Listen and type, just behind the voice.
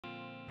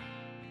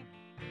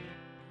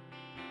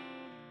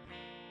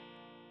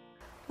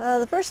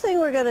The first thing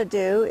we're going to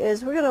do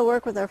is we're going to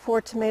work with our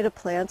 4 tomato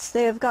plants.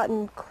 They have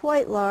gotten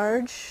quite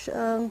large.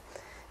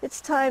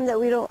 It's time that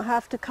we don't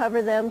have to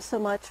cover them so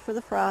much for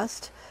the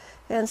frost.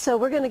 And so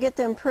we're going to get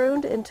them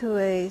pruned into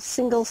a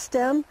single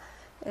stem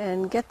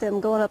and get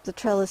them going up the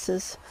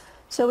trellises.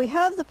 So we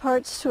have the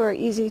parts to our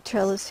easy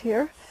trellis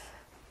here.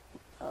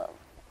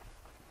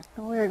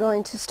 And we're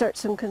going to start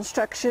some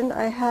construction.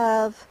 I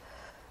have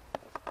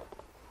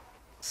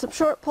some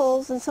short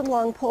poles and some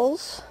long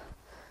poles.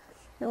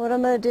 And what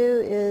I'm going to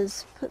do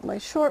is put my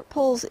short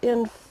poles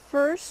in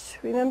first.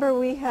 Remember,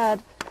 we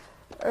had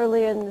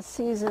early in the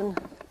season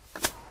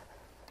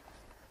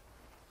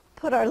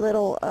put our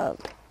little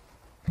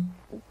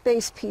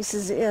base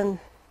pieces in.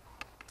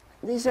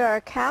 These are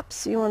our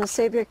caps. You want to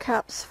save your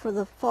caps for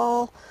the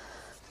fall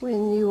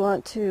when you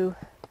want to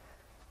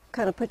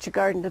kind of put your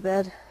garden to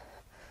bed.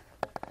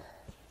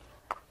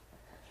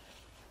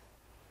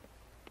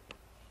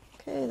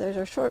 Okay, there's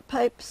our short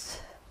pipes.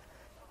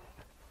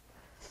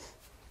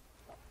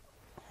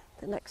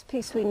 The next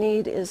piece we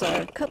need is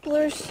our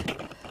couplers.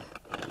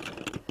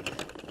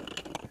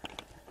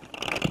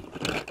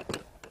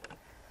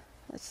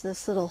 That's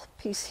this little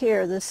piece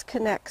here. This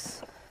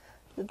connects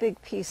the big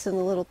piece and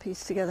the little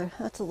piece together.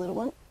 That's a little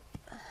one.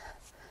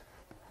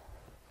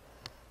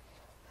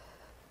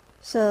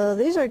 So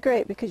these are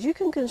great because you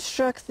can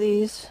construct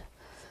these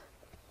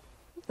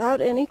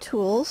without any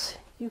tools.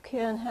 You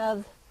can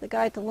have the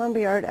guy at the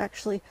lumberyard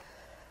actually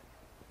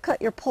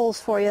cut your poles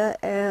for you,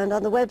 and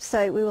on the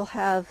website we will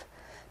have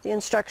the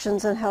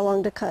instructions on how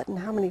long to cut and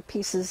how many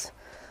pieces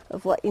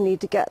of what you need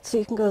to get. So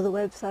you can go to the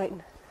website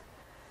and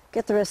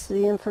get the rest of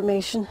the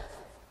information.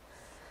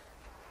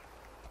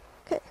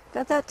 Okay,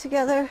 got that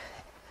together,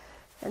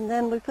 and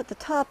then we put the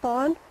top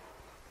on.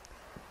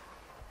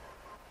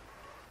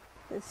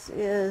 This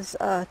is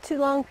 2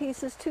 long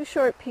pieces, 2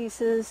 short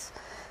pieces,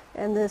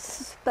 and this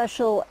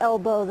special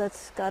elbow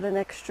that's got an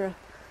extra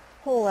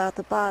hole out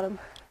the bottom.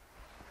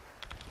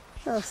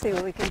 Let's see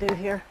what we can do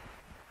here.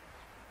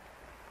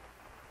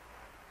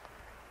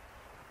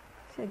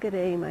 See a good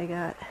aim I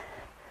got.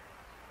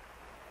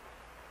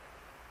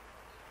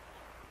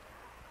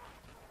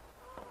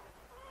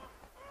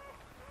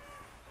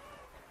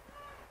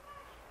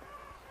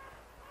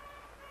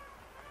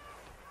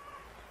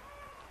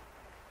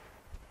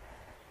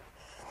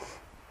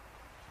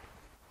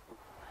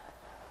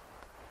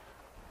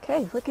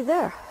 Okay, looky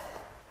there.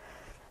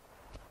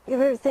 Give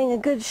everything a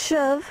good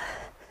shove.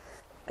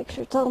 Make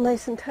sure it's all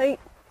nice and tight.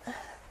 There's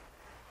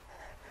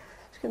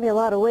going to be a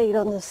lot of weight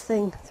on this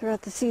thing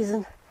throughout the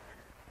season.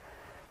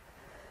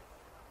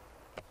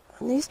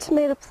 And these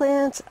tomato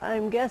plants,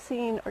 I'm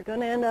guessing, are going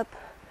to end up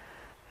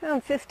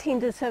around 15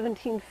 to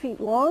 17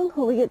 feet long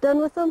when we get done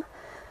with them.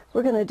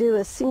 We're going to do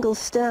a single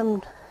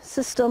stem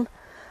system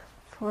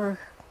for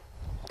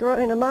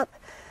growing them up,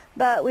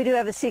 but we do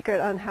have a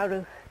secret on how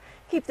to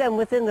keep them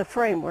within the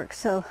framework,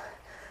 so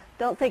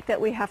don't think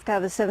that we have to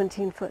have a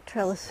 17-foot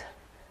trellis.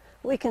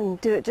 We can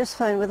do it just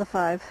fine with a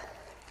 5.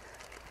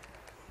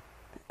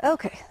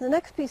 Okay, the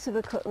next piece of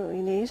equipment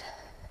we need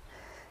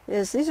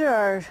is, these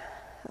are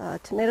our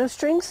tomato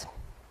strings.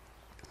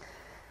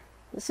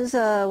 This is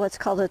what's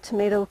called a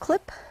tomato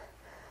clip,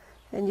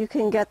 and you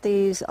can get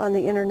these on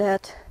the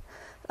internet.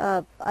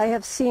 I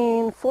have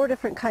seen 4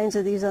 different kinds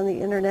of these on the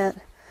internet.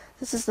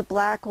 This is the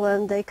black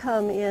one. They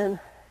come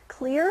in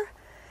clear,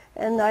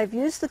 and I've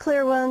used the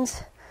clear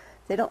ones.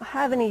 They don't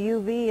have any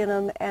UV in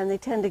them, and they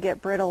tend to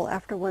get brittle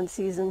after 1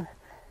 season.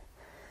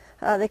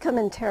 They come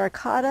in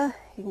terracotta.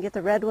 You can get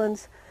the red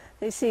ones.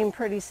 They seem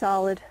pretty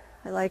solid.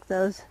 I like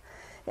those.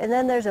 And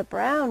then there's a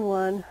brown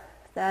one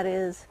that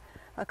is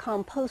a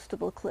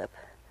compostable clip.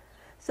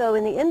 So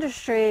in the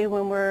industry,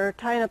 when we're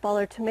tying up all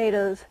our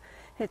tomatoes,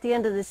 at the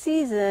end of the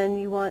season,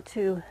 you want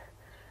to,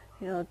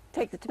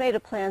 take the tomato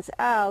plants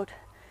out.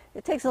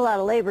 It takes a lot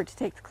of labor to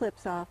take the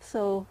clips off.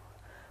 So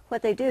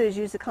what they do is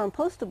use the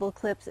compostable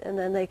clips, and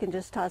then they can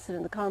just toss it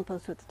in the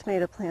compost with the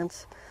tomato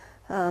plants.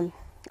 I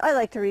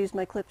like to reuse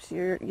my clips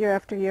year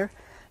after year.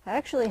 I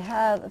actually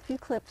have a few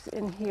clips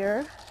in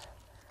here.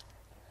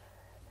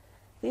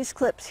 These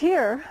clips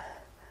here,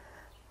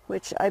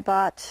 which I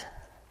bought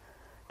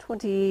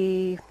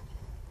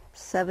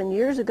 27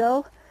 years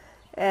ago,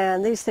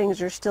 and these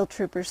things are still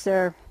troopers.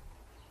 They're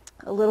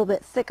a little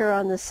bit thicker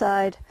on the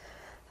side.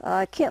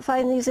 I can't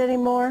find these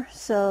anymore,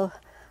 so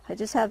I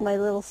just have my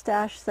little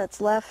stash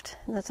that's left,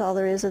 and that's all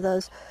there is of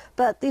those.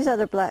 But these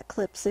other black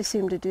clips, they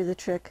seem to do the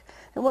trick.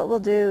 And what we'll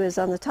do is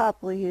on the top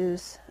we'll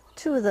use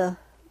 2 of the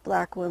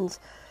black ones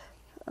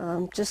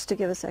just to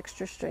give us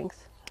extra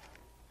strength.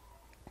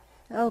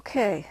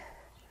 Okay,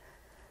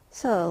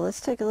 so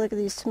let's take a look at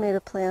these tomato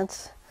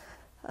plants.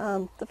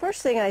 The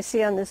first thing I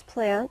see on this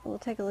plant, we'll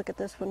take a look at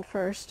this one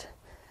first,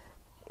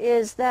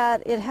 is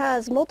that it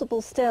has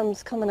multiple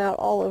stems coming out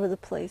all over the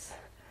place.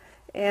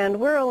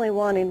 And we're only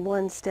wanting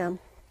 1 stem.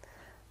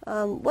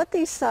 What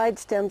these side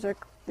stems are,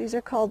 these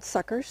are called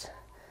suckers,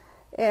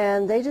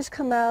 and they just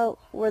come out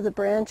where the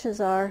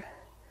branches are.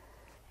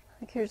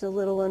 Like here's a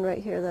little one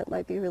right here that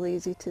might be really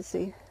easy to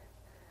see.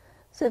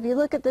 So if you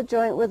look at the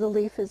joint where the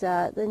leaf is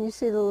at, then you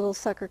see the little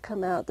sucker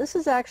come out. This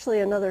is actually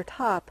another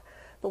top,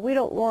 but we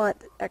don't want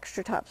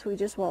extra tops. We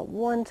just want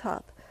one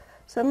top.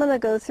 So I'm going to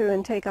go through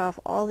and take off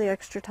all the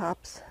extra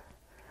tops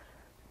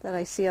that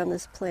I see on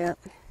this plant.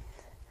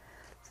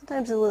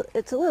 Sometimes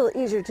it's a little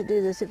easier to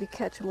do this if you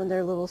catch them when they're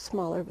a little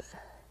smaller, but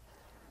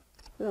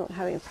we don't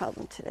have any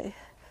problem today.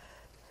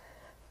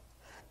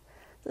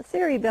 The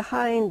theory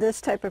behind this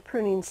type of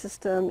pruning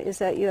system is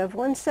that you have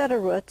one set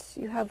of roots,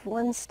 you have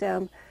one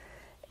stem,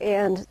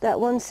 and that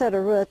one set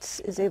of roots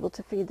is able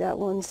to feed that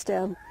one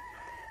stem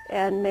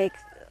and make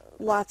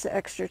lots of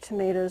extra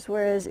tomatoes.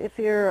 Whereas if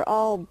you're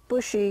all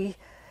bushy,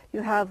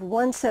 you have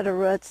one set of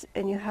roots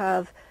and you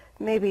have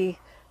maybe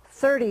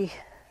 30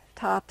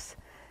 tops,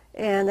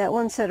 and that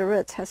one set of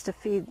roots has to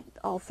feed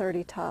all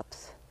 30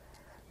 tops.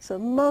 So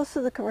most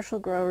of the commercial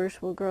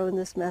growers will grow in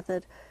this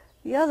method.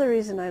 The other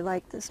reason I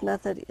like this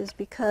method is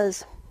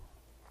because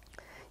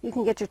you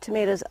can get your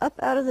tomatoes up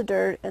out of the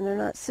dirt and they're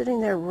not sitting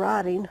there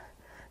rotting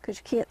because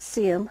you can't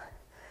see them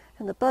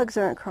and the bugs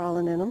aren't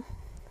crawling in them.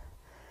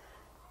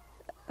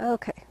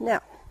 Okay,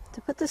 now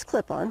to put this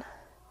clip on,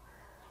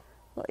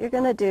 what you're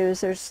going to do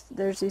is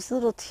there's these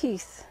little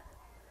teeth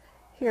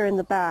here in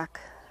the back,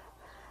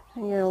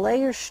 and you're going to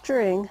lay your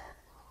string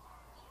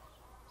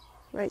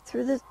right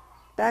through the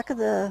back of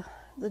the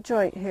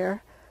joint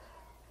here.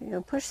 You're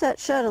going to push that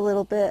shut a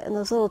little bit, and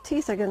those little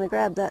teeth are going to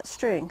grab that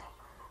string.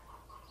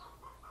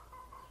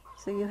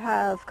 So you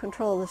have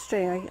control of the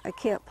string. I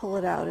can't pull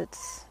it out.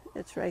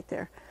 It's right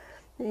there.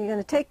 And you're going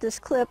to take this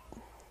clip,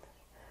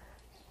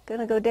 going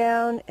to go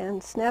down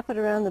and snap it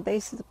around the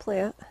base of the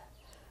plant. I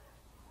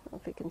don't know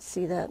if you can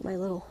see that. My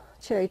little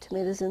cherry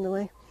tomato's in the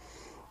way.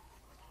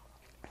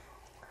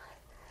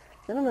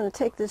 Then I'm going to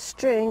take this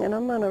string and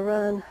I'm going to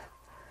run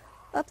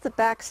up the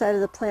back side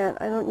of the plant.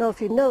 I don't know if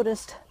you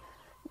noticed,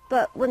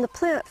 but when the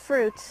plant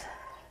fruits,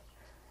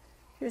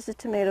 here's the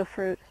tomato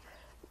fruit,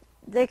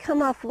 they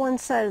come off one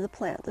side of the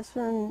plant. This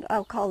one,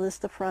 I'll call this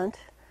the front.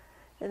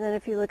 And then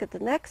if you look at the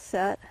next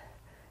set,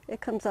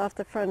 it comes off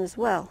the front as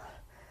well.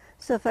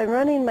 So if I'm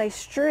running my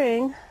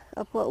string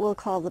up what we'll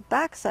call the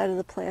back side of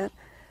the plant,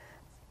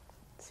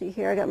 see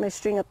here I got my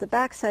string up the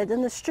back side,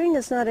 then the string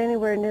is not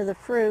anywhere near the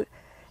fruit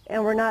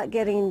and we're not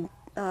getting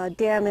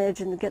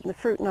damage and getting the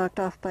fruit knocked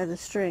off by the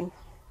string.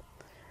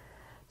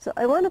 So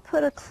I want to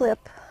put a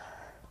clip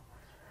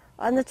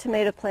on the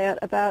tomato plant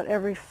about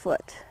every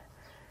foot.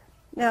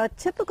 Now a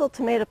typical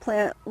tomato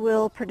plant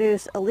will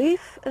produce a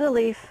leaf,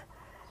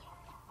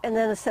 and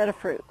then a set of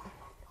fruit.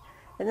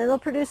 And then they'll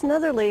produce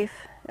another leaf,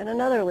 and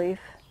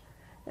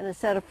a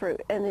set of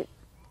fruit. And it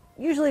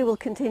usually will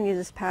continue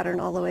this pattern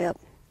all the way up.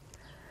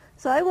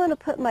 So I want to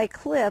put my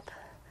clip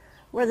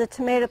where the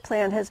tomato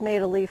plant has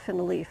made a leaf and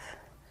a leaf.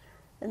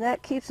 And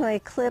that keeps my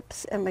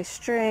clips and my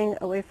string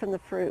away from the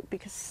fruit,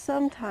 because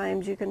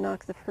sometimes you can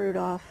knock the fruit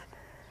off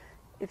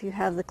if you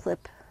have the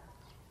clip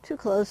too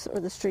close or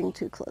the string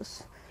too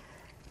close.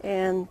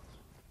 And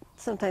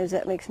sometimes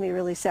that makes me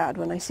really sad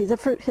when I see the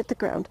fruit hit the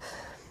ground.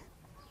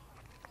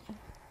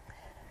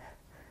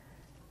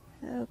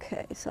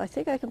 Okay, so I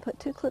think I can put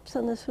 2 clips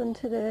on this one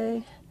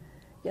today.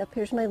 Yep,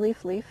 here's my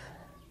leaf.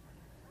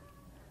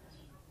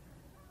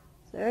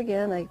 There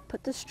again, I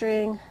put the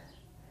string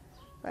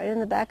right in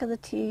the back of the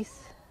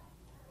teeth,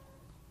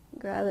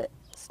 grab it,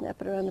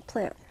 snap it around the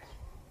plant.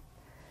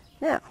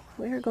 Now,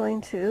 we are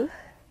going to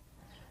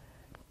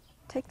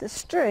take the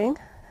string,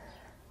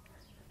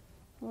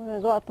 we're going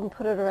to go up and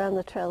put it around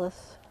the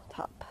trellis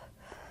top.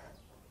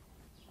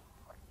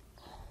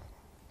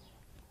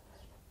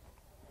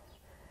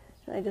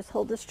 And I just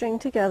hold the string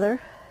together,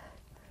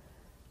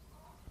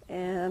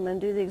 and I'm going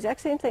to do the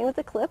exact same thing with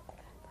the clip.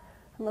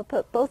 I'm going to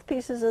put both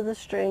pieces of the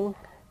string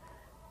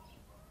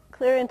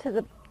clear into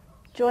the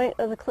joint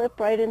of the clip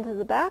right into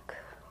the back,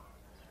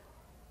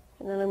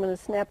 and then I'm going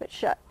to snap it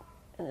shut,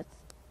 and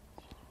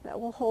that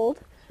will hold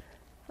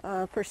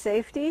for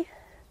safety,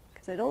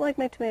 because I don't like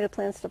my tomato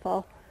plants to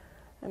fall.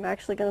 I'm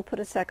actually going to put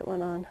a second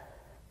one on.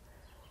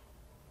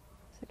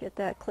 So get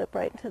that clip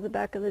right into the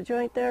back of the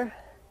joint there,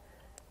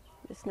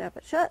 just snap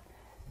it shut,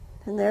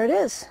 and there it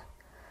is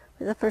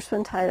with the first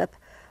one tied up.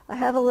 I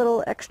have a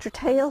little extra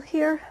tail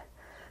here,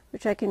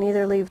 which I can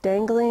either leave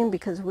dangling,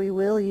 because we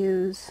will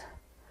use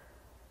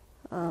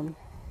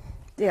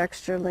the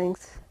extra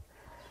length.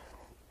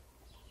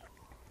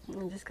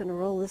 I'm just going to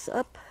roll this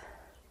up.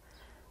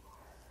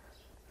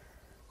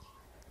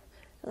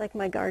 I like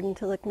my garden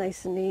to look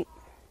nice and neat.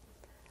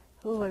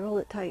 Oh, I rolled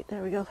it tight.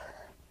 There we go.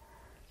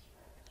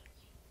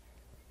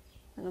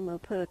 And I'm going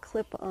to put a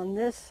clip on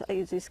this. I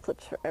use these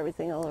clips for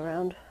everything all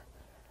around.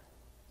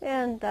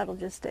 And that'll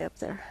just stay up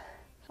there.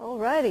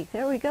 Alrighty,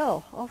 there we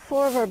go. All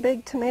 4 of our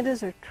big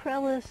tomatoes are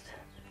trellised,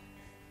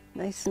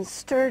 nice and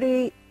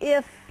sturdy.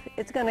 If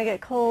it's going to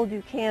get cold,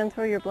 you can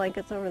throw your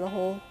blankets over the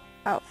whole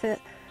outfit.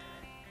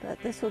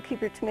 But this will keep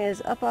your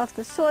tomatoes up off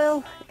the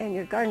soil, and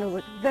your garden will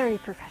look very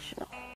professional.